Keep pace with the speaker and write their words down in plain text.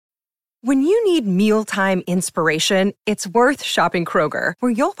When you need mealtime inspiration, it's worth shopping Kroger,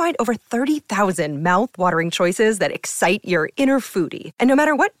 where you'll find over 30,000 mouth-watering choices that excite your inner foodie. And no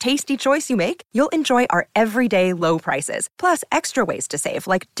matter what tasty choice you make, you'll enjoy our everyday low prices, plus extra ways to save,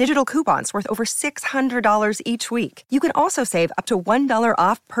 like digital coupons worth over $600 each week. You can also save up to $1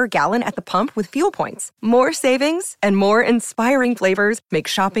 off per gallon at the pump with fuel points. More savings and more inspiring flavors make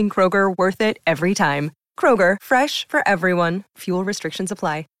shopping Kroger worth it every time. Kroger, fresh for everyone. Fuel restrictions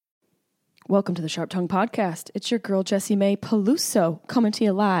apply. Welcome to the Sharp Tongue Podcast. It's your girl, Jessie Mae Peluso, coming to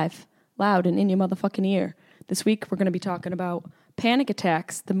you live, loud and in your motherfucking ear. This week, we're going to be talking about panic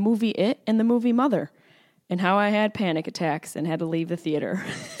attacks, the movie It, and the movie Mother, and how I had panic attacks and had to leave the theater.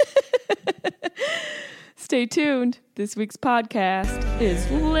 Stay tuned. This week's podcast is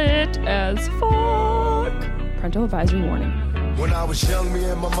lit as fuck. Parental advisory warning. When I was young, me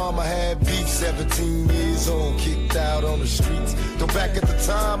and my mama had beef, 17 years old, kicked out on the streets. Though back at the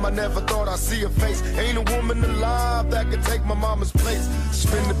time, I never thought I'd see her face. Ain't a woman alive that could take my mama's place.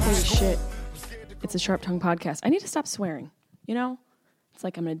 Holy shit. It's a Sharp Tongue Podcast. I need to stop swearing, you know? It's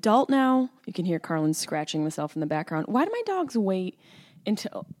like I'm an adult now. You can hear Carlin scratching himself in the background. Why do my dogs wait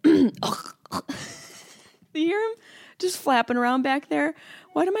until... You hear him just flapping around back there?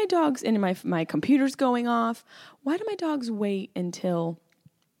 Why do my dogs... And my computer's going off. Why do my dogs wait until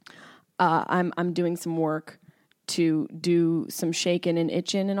I'm doing some work to do some shaking and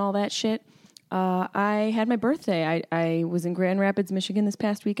itching and all that shit? I had my birthday. I was in Grand Rapids, Michigan this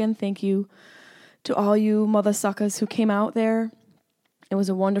past weekend. Thank you to all you mother suckers who came out there. It was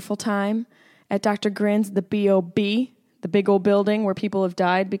a wonderful time at Dr. Grin's, the B.O.B., the big old building where people have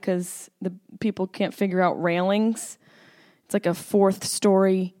died because the people can't figure out railings. It's like a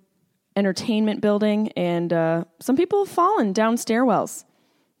 4th-story entertainment building, and some people have fallen down stairwells.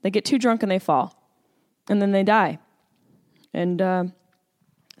 They get too drunk and they fall, and then they die. And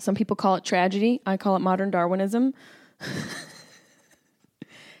some people call it tragedy. I call it modern Darwinism.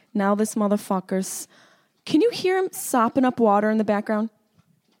 Now this motherfucker's... Can you hear him sopping up water in the background?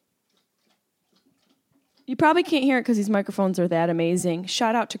 You probably can't hear it because these microphones are that amazing.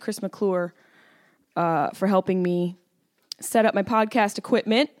 Shout out to Chris McClure for helping me set up my podcast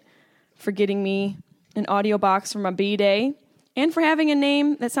equipment, for getting me an audio box for my B-Day, and for having a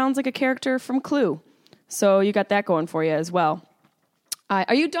name that sounds like a character from Clue. So you got that going for you as well.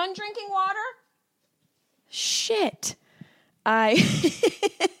 Are you done drinking water? Shit. What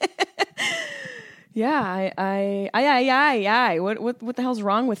the hell's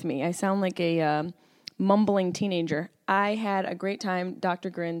wrong with me? I sound like a mumbling teenager. I had a great time. Dr.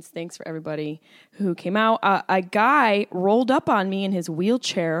 Grins, thanks for everybody who came out. A guy rolled up on me in his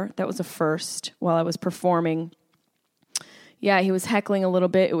wheelchair. That was a first while I was performing. Yeah, he was heckling a little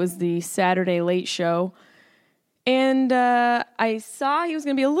bit. It was the Saturday Late Show. And I saw he was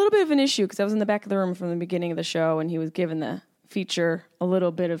going to be a little bit of an issue because I was in the back of the room from the beginning of the show, and he was giving the feature a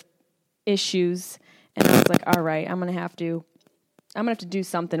little bit of issues. And I was like, all right, I'm going to have to do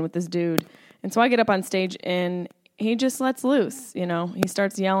something with this dude. And so I get up on stage, and he just lets loose, you know. He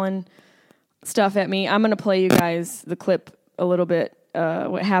starts yelling stuff at me. I'm going to play you guys the clip a little bit,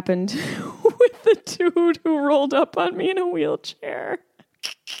 what happened with the dude who rolled up on me in a wheelchair.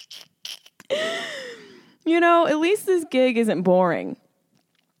 You know, at least this gig isn't boring.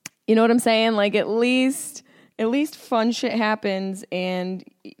 You know what I'm saying? Like, at least fun shit happens, and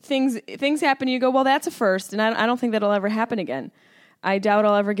things happen, and you go, well, that's a first, and I don't think that'll ever happen again. I doubt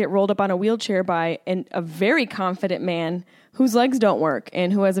I'll ever get rolled up on a wheelchair by a very confident man whose legs don't work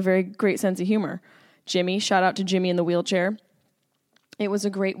and who has a very great sense of humor. Jimmy, shout out to Jimmy in the wheelchair. It was a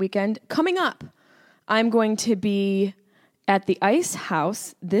great weekend. Coming up, I'm going to be at the Ice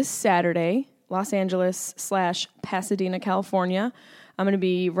House this Saturday, Los Angeles / Pasadena, California. I'm going to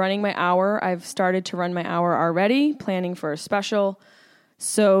be running my hour. I've started to run my hour already, planning for a special.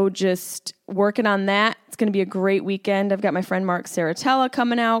 So just working on that. It's going to be a great weekend. I've got my friend Mark Saratella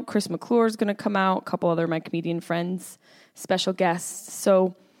coming out. Chris McClure is going to come out. A couple other of my comedian friends, special guests.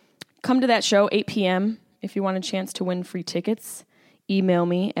 So come to that show, 8 p.m. If you want a chance to win free tickets, email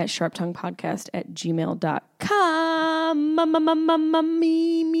me at sharptonguepodcast@gmail.com.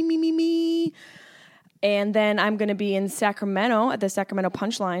 Me. And then I'm going to be in Sacramento at the Sacramento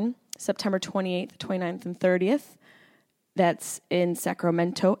Punchline, September 28th, 29th, and 30th. That's in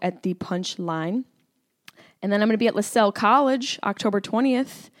Sacramento at the Punchline. And then I'm going to be at LaSalle College, October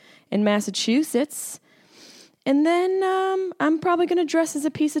 20th in Massachusetts. And then I'm probably going to dress as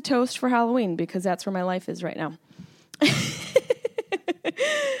a piece of toast for Halloween because that's where my life is right now.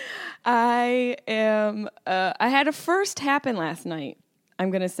 I had a first happen last night.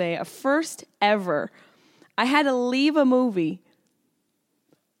 I'm going to say a first ever. I had to leave a movie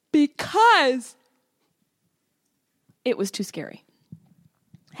because it was too scary.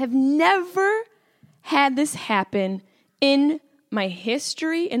 Have never had this happen in my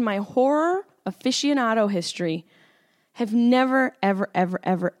history, in my horror aficionado history. Have never, ever, ever,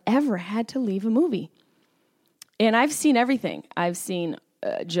 ever, ever had to leave a movie. And I've seen everything. I've seen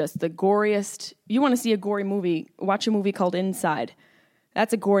just the goriest. You want to see a gory movie, watch a movie called Inside.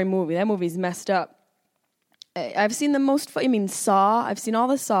 That's a gory movie. That movie's messed up. I've seen the most, Saw. I've seen all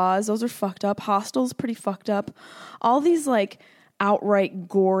the Saws. Those are fucked up. Hostel's pretty fucked up. All these like outright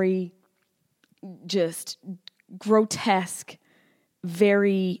gory, just grotesque,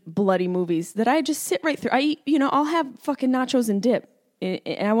 very bloody movies that I just sit right through. I'll have fucking nachos and dip, and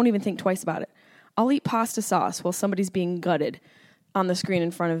I won't even think twice about it. I'll eat pasta sauce while somebody's being gutted on the screen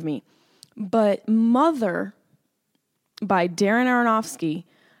in front of me. But Mother by Darren Aronofsky,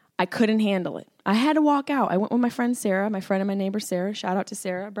 I couldn't handle it. I had to walk out. I went with my friend Sarah, my friend and my neighbor Sarah. Shout out to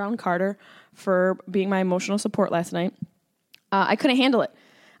Sarah Brown Carter for being my emotional support last night. I couldn't handle it.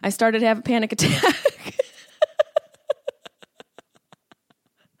 I started to have a panic attack.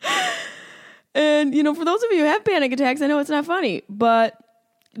 And, for those of you who have panic attacks, I know it's not funny, but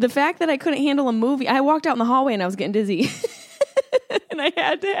the fact that I couldn't handle a movie, I walked out in the hallway and I was getting dizzy. And I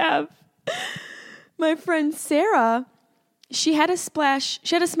had to have my friend Sarah, she had to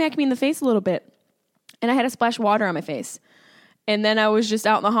smack me in the face a little bit. And I had to splash water on my face. And then I was just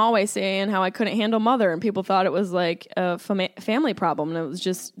out in the hallway saying how I couldn't handle Mother, and people thought it was like a family problem, and it was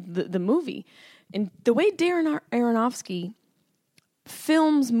just the movie. And the way Darren Aronofsky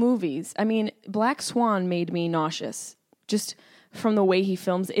films movies, Black Swan made me nauseous just from the way he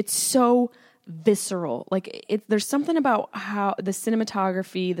films. It's so visceral. There's something about how the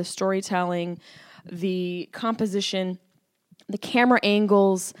cinematography, the storytelling, the composition, the camera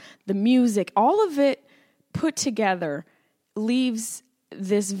angles, the music, all of it put together leaves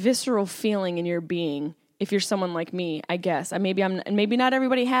this visceral feeling in your being. If you're someone like me, I guess. Maybe not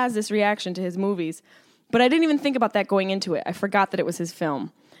everybody has this reaction to his movies, but I didn't even think about that going into it. I forgot that it was his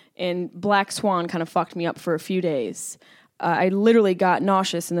film. And Black Swan kind of fucked me up for a few days. I literally got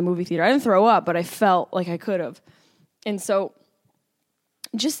nauseous in the movie theater. I didn't throw up, but I felt like I could have. And so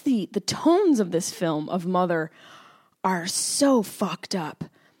just the tones of this film, of Mother, are so fucked up.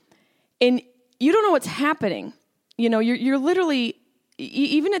 And you don't know what's happening. You're literally,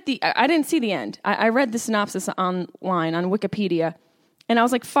 even at I didn't see the end. I read the synopsis online on Wikipedia, and I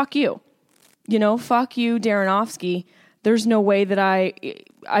was like, fuck you. Fuck you, Darrenofsky. There's no way that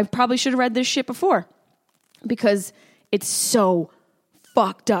I probably should have read this shit before, because it's so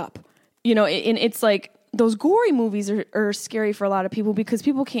fucked up. And it's like, those gory movies are scary for a lot of people because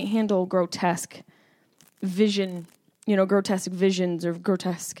people can't handle grotesque visions or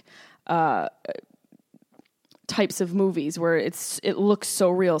grotesque types of movies where it looks so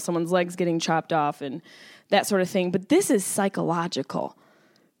real, someone's legs getting chopped off and that sort of thing. But this is psychological.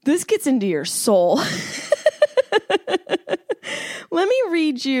 This gets into your soul. Let me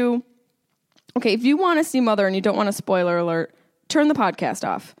read you. Okay, if you want to see Mother and you don't want a spoiler alert, turn the podcast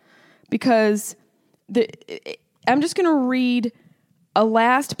off, because I'm just going to read a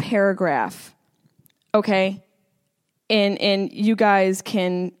last paragraph, okay? And you guys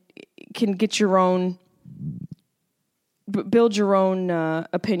can get your own, build your own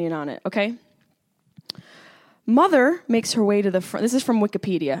opinion on it, okay? Mother makes her way to the front. This is from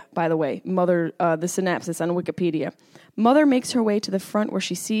Wikipedia, by the way. Mother, the synopsis on Wikipedia. Mother makes her way to the front where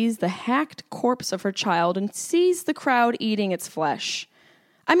she sees the hacked corpse of her child and sees the crowd eating its flesh.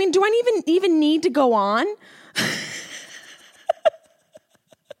 Do I even need to go on?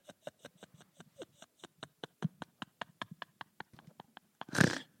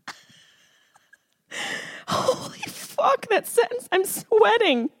 Holy fuck, that sentence, I'm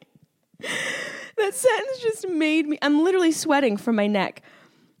sweating. That sentence just made me, I'm literally sweating from my neck.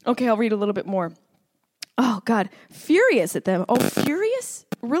 Okay, I'll read a little bit more. Oh, God. Furious at them. Oh, furious?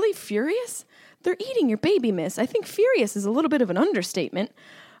 Really furious? They're eating your baby, miss. I think furious is a little bit of an understatement.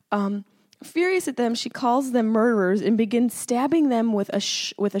 Furious at them, she calls them murderers and begins stabbing them with a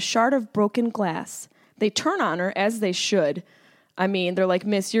shard of broken glass. They turn on her, as they should. They're like,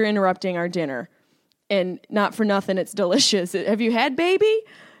 miss, you're interrupting our dinner. And not for nothing, it's delicious. Have you had baby?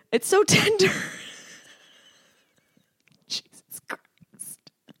 It's so tender. Jesus Christ.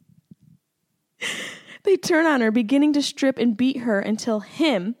 They turn on her, beginning to strip and beat her until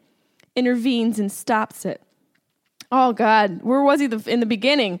him intervenes and stops it. Oh, God. Where was he in the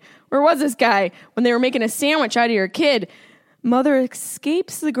beginning? Where was this guy when they were making a sandwich out of your kid? Mother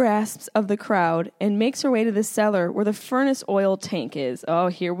escapes the grasps of the crowd and makes her way to the cellar where the furnace oil tank is. Oh,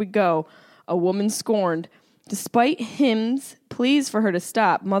 here we go. A woman scorned. Despite hymns, pleas for her to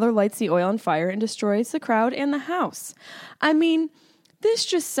stop, Mother lights the oil on fire and destroys the crowd and the house. I mean, this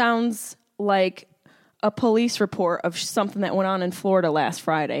just sounds like a police report of something that went on in Florida last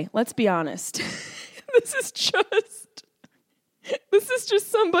Friday. Let's be honest. This is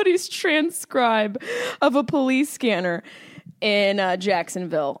just somebody's transcribe of a police scanner in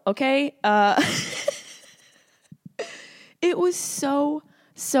Jacksonville, okay? It was so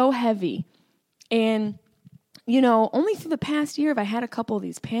heavy. And, only through the past year have I had a couple of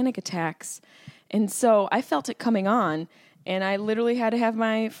these panic attacks. And so I felt it coming on, and I literally had to have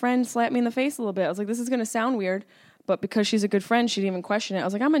my friend slap me in the face a little bit. I was like, this is going to sound weird, but because she's a good friend, she didn't even question it. I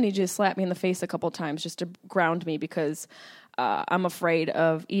was like, I'm going to need you to slap me in the face a couple of times just to ground me, because I'm afraid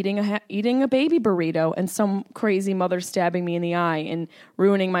of eating a baby burrito and some crazy mother stabbing me in the eye and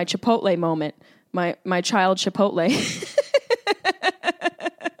ruining my Chipotle moment, my child Chipotle.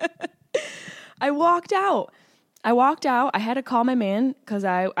 I walked out. I had to call my man because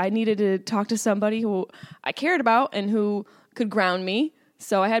I needed to talk to somebody who I cared about and who could ground me.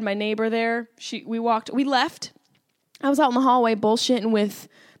 So I had my neighbor there. We left. I was out in the hallway bullshitting with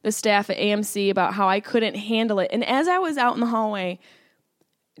the staff at AMC about how I couldn't handle it. And as I was out in the hallway,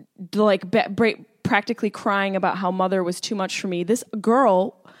 practically crying about how Mother was too much for me, this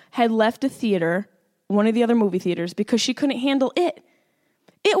girl had left a theater, one of the other movie theaters, because she couldn't handle it.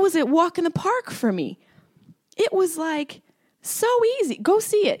 It was a walk in the park for me. It was like so easy. Go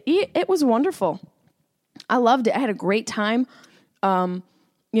see it. It was wonderful. I loved it. I had a great time.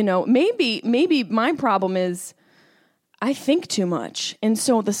 Maybe my problem is I think too much. And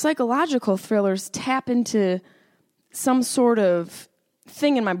so the psychological thrillers tap into some sort of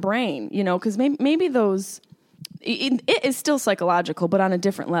thing in my brain, because maybe those, it is still psychological, but on a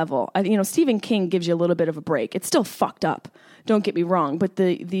different level. Stephen King gives you a little bit of a break. It's still fucked up. Don't get me wrong. But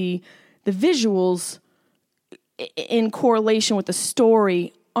the visuals in correlation with the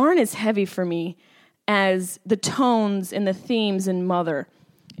story aren't as heavy for me as the tones and the themes in Mother.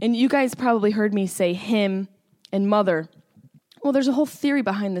 And you guys probably heard me say him and Mother. Well, there's a whole theory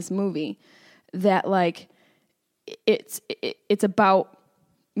behind this movie that it's about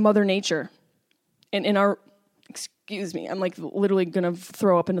Mother Nature. And in our, excuse me, I'm literally going to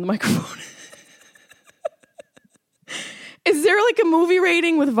throw up into the microphone. Is there a movie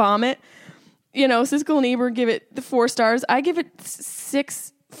rating with vomit? Siskel and Ebert give it the 4 stars. I give it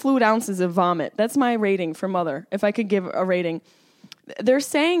 6 fluid ounces of vomit. That's my rating for Mother, if I could give a rating. They're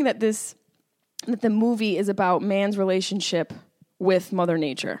saying that the movie is about man's relationship with Mother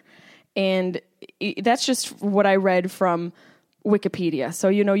Nature. And that's just what I read from Wikipedia. So,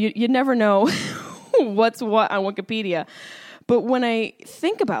 you never know what's what on Wikipedia. But when I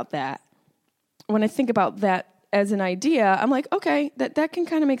think about that as an idea, I'm like, okay, that can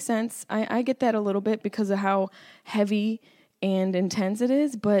kind of make sense. I get that a little bit because of how heavy and intense it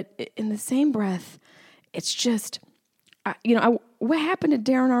is. But in the same breath, it's just, what happened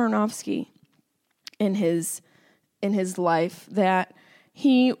to Darren Aronofsky in his life that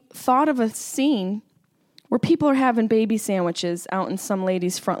he thought of a scene where people are having baby sandwiches out in some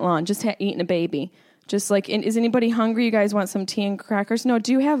lady's front lawn, just eating a baby. Just like, is anybody hungry? You guys want some tea and crackers? No,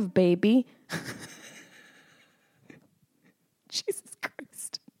 do you have a baby? Jesus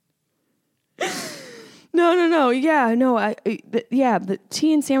Christ. No. Yeah, no. The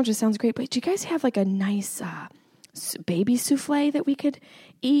tea and sandwiches sounds great, but do you guys have a nice baby souffle that we could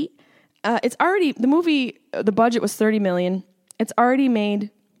eat? It's already, the movie, the budget was $30 million. It's already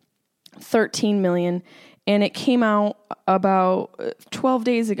made $13 million, and it came out about 12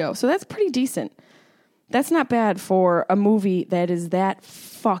 days ago. So that's pretty decent. That's not bad for a movie that is that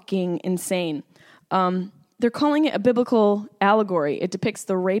fucking insane. They're calling it a biblical allegory. It depicts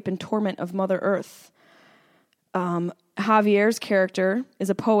the rape and torment of Mother Earth. Javier's character is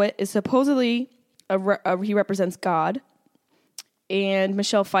a poet, is supposedly he represents God. And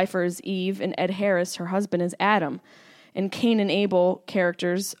Michelle Pfeiffer's Eve, and Ed Harris, her husband, is Adam. And Cain and Abel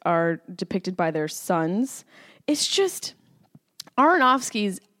characters are depicted by their sons. It's just,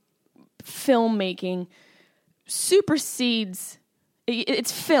 Aronofsky's filmmaking supersedes,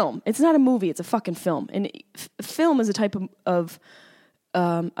 it's film. It's not a movie, it's a fucking film. And film is a type of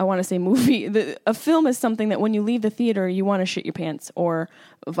I want to say movie. A film is something that when you leave the theater, you want to shit your pants or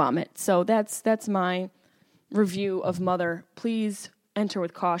vomit. So that's my review of Mother. Please enter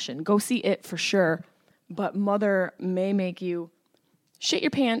with caution. Go see it for sure. But Mother may make you shit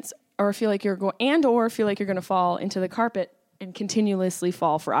your pants or feel like you're going to fall into the carpet and continuously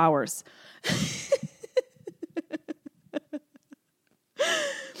fall for hours.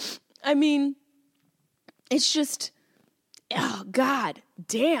 I mean, it's just, oh God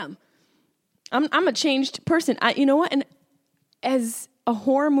damn. I'm a changed person. You know what? And as a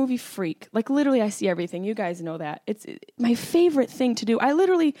horror movie freak, like literally I see everything. You guys know that. It's my favorite thing to do. I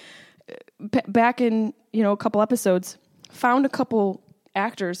literally, back in, a couple episodes, found a couple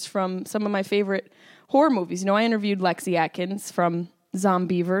actors from some of my favorite horror movies. I interviewed Lexi Atkins from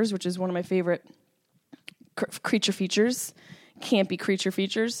Zombievers, which is one of my favorite creature features, campy creature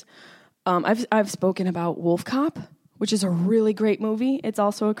features. I've spoken about Wolf Cop, which is a really great movie. It's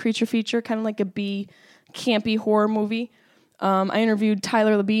also a creature feature, kind of like a B campy horror movie. I interviewed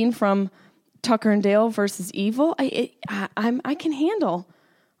Tyler Labine from Tucker and Dale versus Evil. I can handle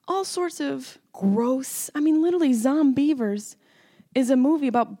all sorts of gross. Literally, Zombievers is a movie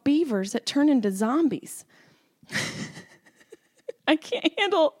about beavers that turn into zombies. I can't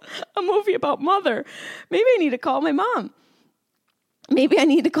handle a movie about Mother. Maybe I need to call my mom. Maybe I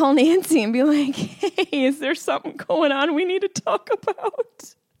need to call Nancy and be like, hey, is there something going on we need to talk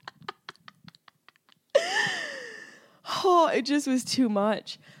about? Oh, it just was too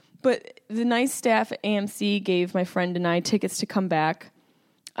much. But the nice staff at AMC gave my friend and I tickets to come back.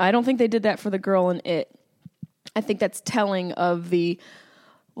 I don't think they did that for The Girl in It. I think that's telling of the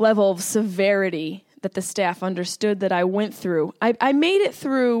level of severity that the staff understood that I went through. I made it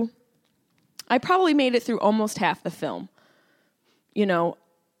through, I probably made it through almost half the film.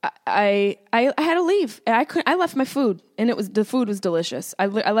 I had to leave. I left my food, and the food was delicious. I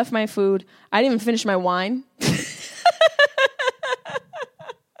left my food. I didn't even finish my wine.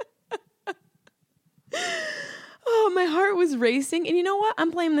 Oh, my heart was racing. And you know what?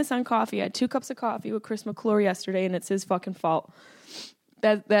 I'm blaming this on coffee. I had 2 cups of coffee with Chris McClure yesterday, and it's his fucking fault.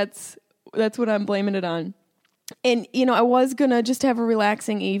 That's what I'm blaming it on. And, I was going to just have a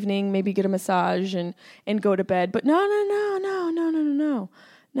relaxing evening, maybe get a massage and go to bed. But no.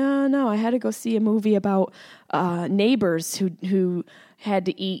 I had to go see a movie about neighbors who had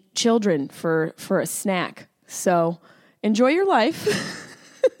to eat children for a snack. So enjoy your life.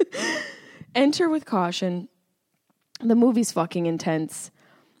 Enter with caution. The movie's fucking intense.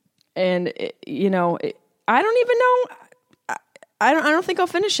 And, I don't even know. I don't think I'll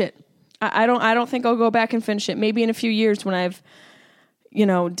finish it. I don't think I'll go back and finish it. Maybe in a few years when I've,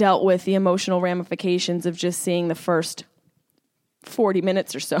 dealt with the emotional ramifications of just seeing the first 40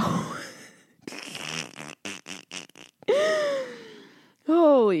 minutes or so.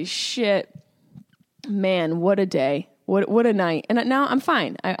 Holy shit. Man, what a day. What a night. And now I'm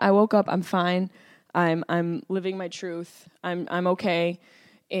fine. I woke up, I'm fine. I'm living my truth. I'm okay.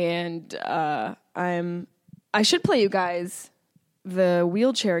 And I should play you guys the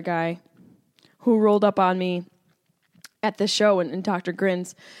wheelchair guy who rolled up on me at the show and Dr.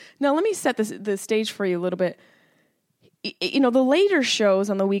 Grins. Now, let me set the stage for you a little bit. The later shows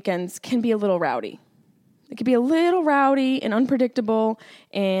on the weekends can be a little rowdy. It can be a little rowdy and unpredictable.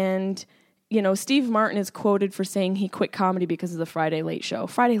 And, Steve Martin is quoted for saying he quit comedy because of the Friday Late Show.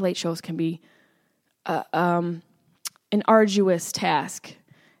 Friday Late Shows can be an arduous task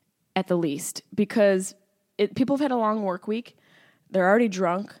at the least because people have had a long work week. They're already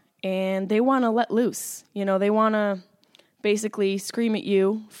drunk, and they want to let loose. They want to basically scream at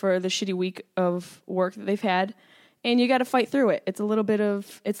you for the shitty week of work that they've had, and you got to fight through it. It's a little bit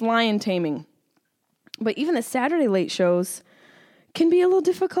it's lion taming. But even the Saturday late shows can be a little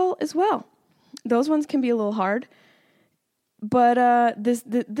difficult as well. Those ones can be a little hard. But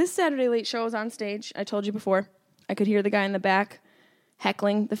this Saturday late show is on stage. I told you before. I could hear the guy in the back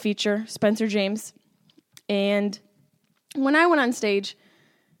heckling the feature, Spencer James, and when I went on stage,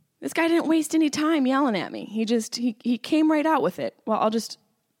 this guy didn't waste any time yelling at me. He came right out with it. Well,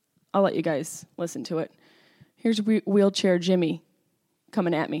 I'll let you guys listen to it. Here's Wheelchair Jimmy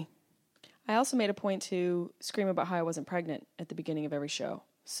coming at me. I also made a point to scream about how I wasn't pregnant at the beginning of every show.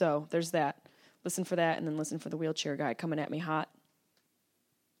 So there's that. Listen for that, and then listen for the wheelchair guy coming at me hot.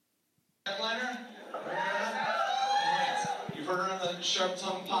 Headliner? You've heard her on the Sharp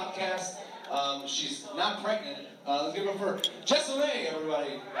Tongue podcast. She's not pregnant. Let's give it up for Jessa May, everybody.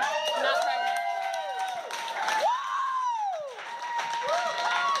 Not pregnant.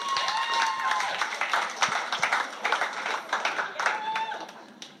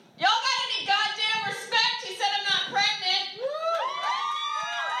 Y'all got any goddamn respect? He said I'm not pregnant.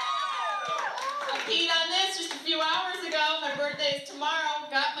 I peed on this just a few hours ago. My birthday is tomorrow.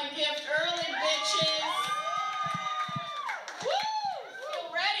 Got my gift early, bitches. Woo!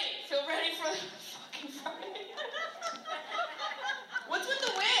 Feel ready for the fucking Friday. What's with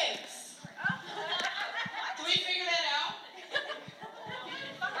the wigs? Do we figure that out?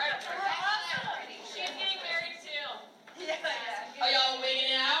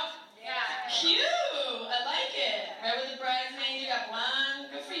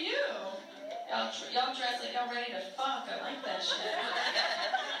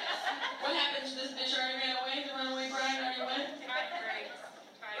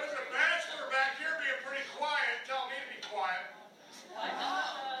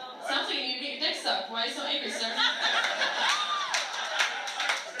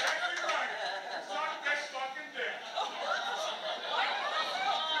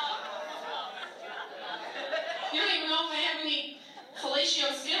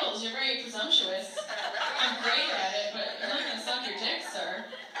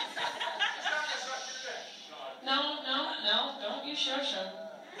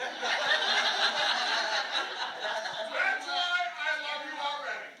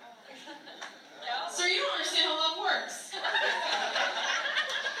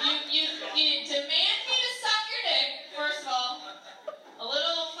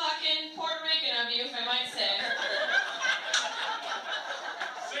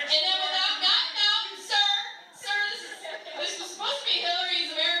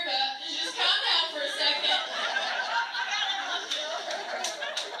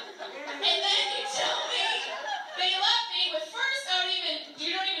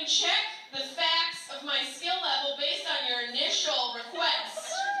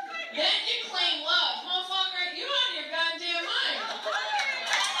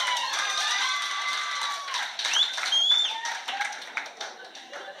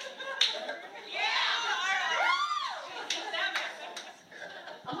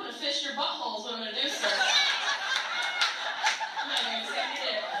 fish your butthole is what I'm gonna do, sir. I'm not gonna say your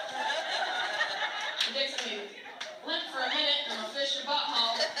dick. Your dick's gonna be limp for a minute, and I'm gonna fish your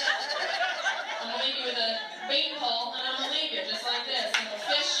butthole. I'm gonna leave you with a beanpole, and I'm gonna leave you just like this. I'm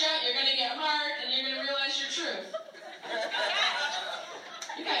gonna fish you, you're gonna get hard, and you're gonna realize your truth.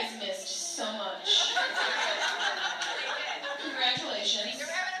 You guys missed so much. Congratulations.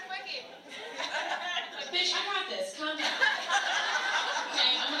 You're having a quickie. Bitch, I got this. Calm down.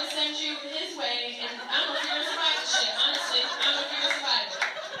 Okay, I'm gonna send you his way, and I don't know if you're gonna survive this shit. Honestly, I don't know if you're gonna survive it.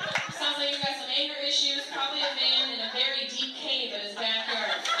 Sounds like you got some anger issues, probably a man in a very deep cave in his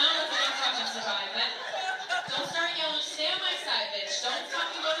backyard. I don't know if you're gonna fucking survive it. Don't start yelling. Stay on my side, bitch. Don't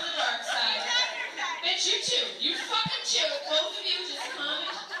fucking go to the dark side. Bitch, you too. You fucking too. Both of you just calm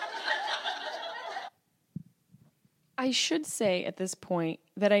it. I should say at this point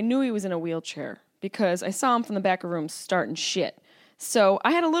that I knew he was in a wheelchair because I saw him from the back of the room starting shit. So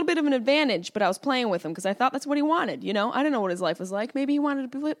I had a little bit of an advantage, but I was playing with him because I thought that's what he wanted, you know? I didn't know what his life was like. Maybe he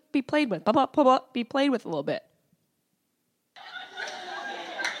wanted to be played with. Be played with a little bit.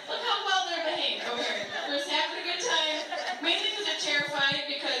 Look how well they're behaved over here. They're just having a good time. Mainly because they're terrified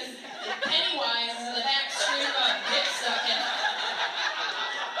because Pennywise is in the back street of a dick sucking.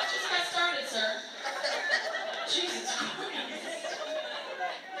 Just got started, sir. Jesus Christ.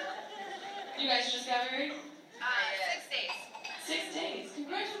 You guys just got married? 6 days. 6 days.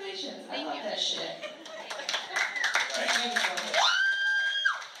 Congratulations. I love that shit. That's beautiful.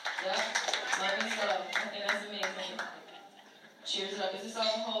 Yep. Love is love. I think that's amazing. Cheers it up. Is this all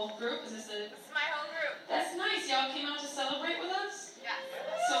the whole group? Is this a... It's my whole group. That's nice. Y'all came out to celebrate with us? Yeah.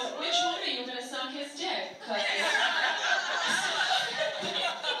 So which one of you are going to suck his dick? Cause...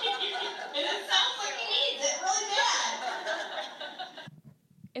 And it sounds like he needs it really bad.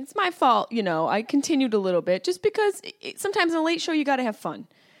 It's my fault, you know. I continued a little bit just because sometimes in a late show you got to have fun.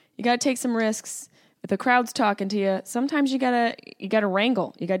 You got to take some risks. If the crowd's talking to you, sometimes you gotta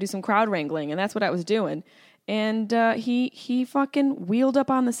wrangle. You gotta do some crowd wrangling, and that's what I was doing. And he fucking wheeled up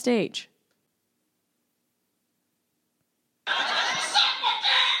on the stage.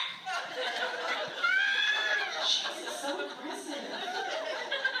 Jesus, so aggressive.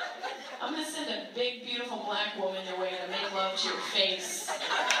 I'm gonna send a big, beautiful black woman your way to make love to your face.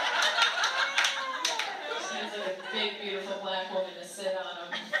 Seems like a big, beautiful black woman to sit on him.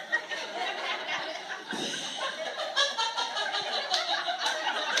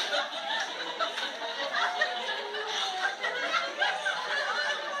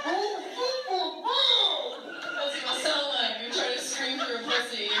 That's what it sound like. You're trying to scream through a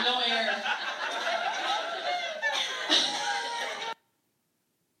pussy, no air.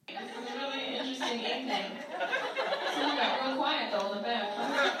 It's a really interesting evening. Someone got real quiet though in the back.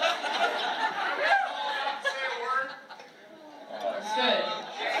 It's good.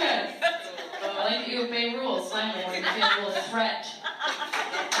 It's good. I like that you obey rules finally when you feel a little threat. A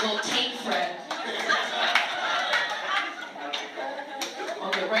little taint threat.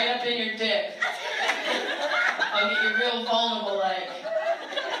 I'll get right up in your dick. I'll get you real vulnerable like.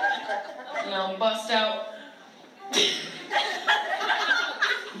 You know, bust out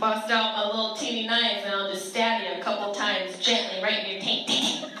my little teeny knife and I'll just stab you a couple times gently right in your taint.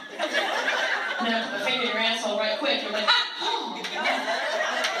 And then I'll put my finger in your asshole right quick. You're like, oh.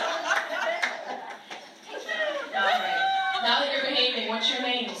 Alright. Now that you're behaving, what's your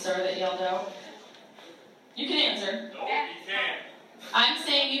name, sir, that yelled out? You can answer. No, he can't. I'm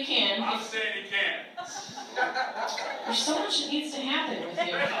saying you can. I'm saying he can't. There's so much that needs to happen with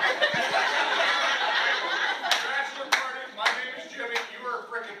you. Bachelor party, my name is Jimmy. You are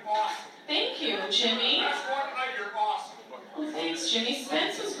freaking awesome. Thank you, Jimmy. That's one night you're awesome. Well, thanks, Jimmy.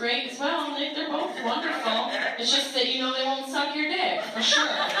 Spence was great as well. Nick, they're both wonderful. It's just that you know they won't suck your dick, for sure.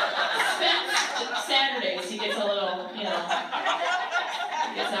 Spence, Saturdays, he gets a little, you know,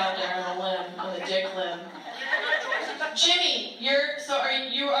 he gets out there on the limb, on the dick limb. Jimmy,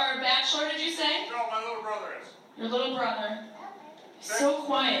 you are a bachelor, did you say? No, my little brother is. Your little brother. So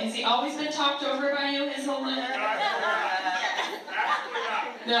quiet. Has he always been talked over by you his whole life? Absolutely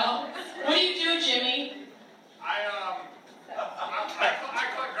not. No. What do you do, Jimmy? I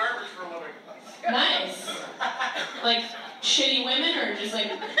collect garbage for a living. Nice. Like shitty women or just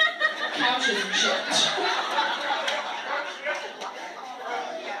like couches and shit?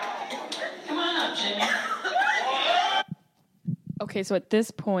 Come on up, Jimmy. Okay, so at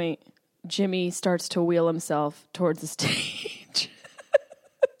this point, Jimmy starts to wheel himself towards the stage.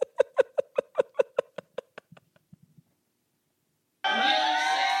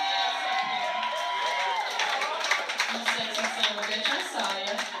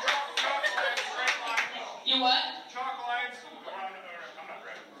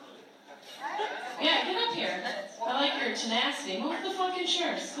 your tenacity. Move the fucking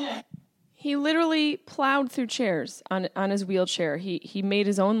chairs. Yeah. He literally plowed through chairs on his wheelchair. He made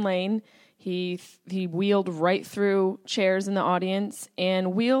his own lane. He wheeled right through chairs in the audience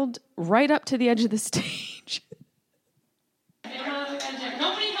and wheeled right up to the edge of the stage.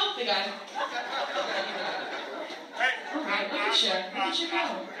 Nobody help the guy. Okay, look at you. Look at you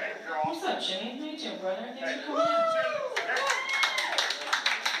go. What's up, Jimmy? How you doing, brother? Thanks for coming out.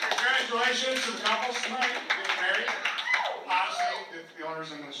 Congratulations to the couples tonight getting married. Honestly, if the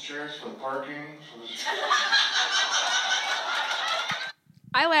owners in those chairs for the parking.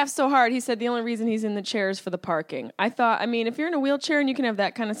 I laughed so hard. He said the only reason he's in the chair is for the parking. I thought, I mean, if you're in a wheelchair and you can have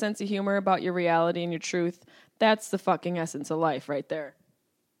that kind of sense of humor about your reality and your truth, that's the fucking essence of life right there.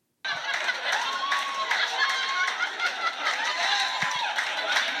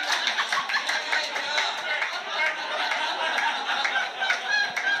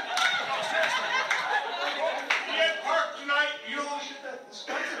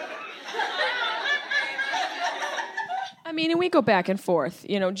 I mean, and we go back and forth.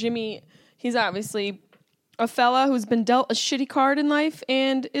 You know, Jimmy, he's obviously a fella who's been dealt a shitty card in life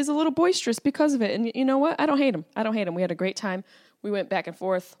and is a little boisterous because of it. And you know what? I don't hate him. We had a great time. We went back and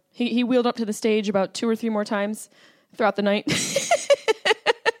forth. He wheeled up to the stage about 2 or 3 more times throughout the night.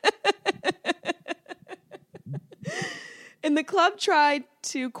 And the club tried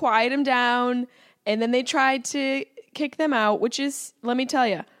to quiet him down, and then they tried to kick them out, which is, let me tell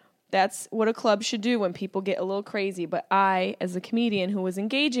you, that's what a club should do when people get a little crazy. But I, as a comedian who was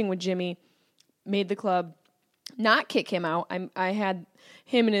engaging with Jimmy, made the club not kick him out. I had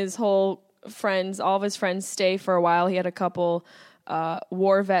him and his whole friends, all of his friends, stay for a while. He had a couple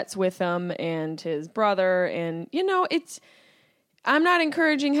war vets with him and his brother. And, you know, I'm not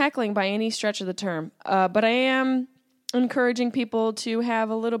encouraging heckling by any stretch of the term, but I am encouraging people to have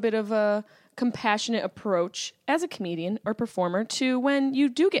a little bit of a compassionate approach as a comedian or performer to when you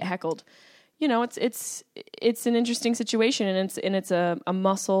do get heckled. You know, it's an interesting situation, and it's a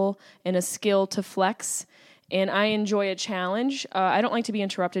muscle and a skill to flex. And I enjoy a challenge. I don't like to be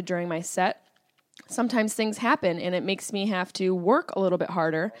interrupted during my set. Sometimes things happen, and it makes me have to work a little bit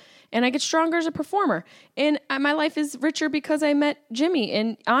harder, and I get stronger as a performer. And my life is richer because I met Jimmy.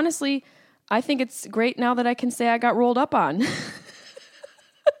 And honestly, I think it's great now that I can say I got rolled up on.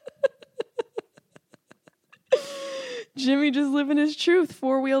 Jimmy just living his truth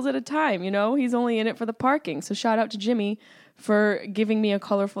 4 wheels at a time, you know? He's only in it for the parking. So shout out to Jimmy for giving me a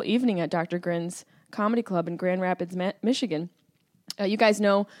colorful evening at Dr. Grin's Comedy Club in Grand Rapids, Michigan. You guys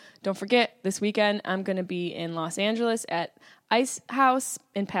know, don't forget, this weekend I'm going to be in Los Angeles at Ice House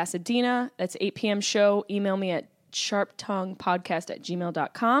in Pasadena. That's 8 p.m. show. Email me at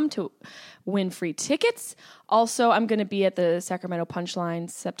sharptonguepodcast@gmail.com to win free tickets. Also, I'm going to be at the Sacramento Punchline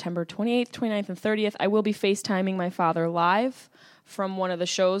September 28th, 29th, and 30th. I will be FaceTiming my father live from one of the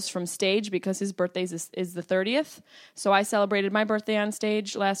shows from stage because his birthday is the 30th. So I celebrated my birthday on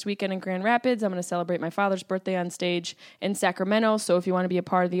stage last weekend in Grand Rapids. I'm going to celebrate my father's birthday on stage in Sacramento. So if you want to be a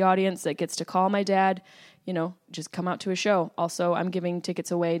part of the audience that gets to call my dad, you know, just come out to a show. Also, I'm giving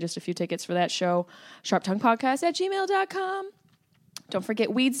tickets away, just a few tickets for that show. sharptonguepodcast@gmail.com. Don't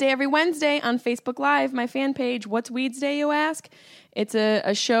forget Weeds Day every Wednesday on Facebook Live, my fan page. What's Weeds Day, you ask? It's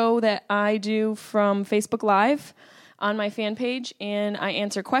a show that I do from Facebook Live on my fan page, and I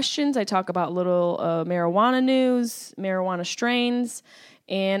answer questions. I talk about little marijuana news, marijuana strains,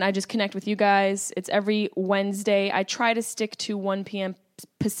 and I just connect with you guys. It's every Wednesday. I try to stick to 1 p.m.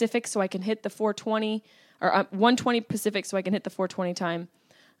 Pacific so I can hit the 420, or 1:20 Pacific so I can hit the 4:20 time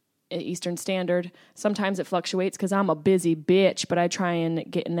Eastern Standard. Sometimes it fluctuates because I'm a busy bitch, but I try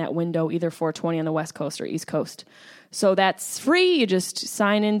and get in that window, either 4:20 on the West Coast or East Coast. So that's free. You just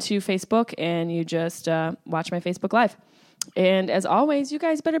sign into Facebook and you just watch my Facebook Live. And as always, you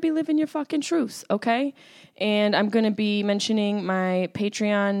guys better be living your fucking truths, okay? And I'm going to be mentioning my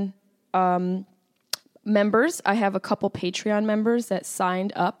Patreon members. I have a couple Patreon members that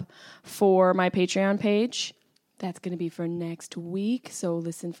signed up for my Patreon page. That's going to be for next week, so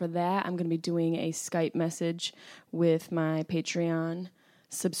listen for that. I'm going to be doing a Skype message with my Patreon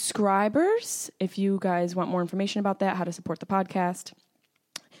subscribers. If you guys want more information about that, how to support the podcast,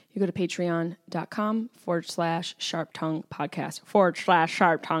 you go to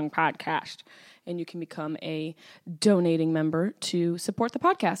patreon.com/sharptonguepodcast, and you can become a donating member to support the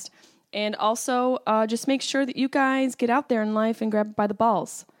podcast. And also, just make sure that you guys get out there in life and grab it by the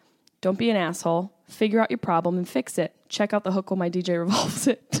balls. Don't be an asshole. Figure out your problem and fix it. Check out the hook while my DJ revolves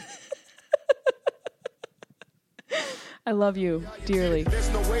it. I love you dearly. There's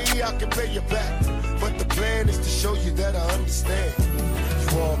no way I can pay you back, but the plan is to show you that I understand.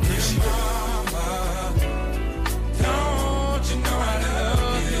 You all appreciate it.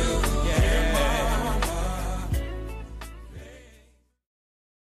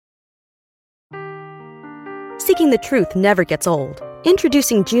 Seeking the truth never gets old.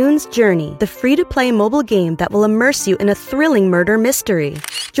 Introducing June's Journey, the free-to-play mobile game that will immerse you in a thrilling murder mystery.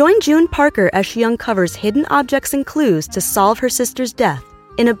 Join June Parker as she uncovers hidden objects and clues to solve her sister's death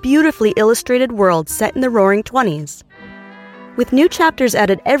in a beautifully illustrated world set in the Roaring '20s. With new chapters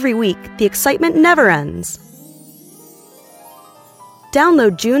added every week, the excitement never ends.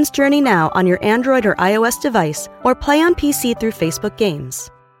 Download June's Journey now on your Android or iOS device, or play on PC through Facebook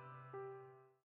Games.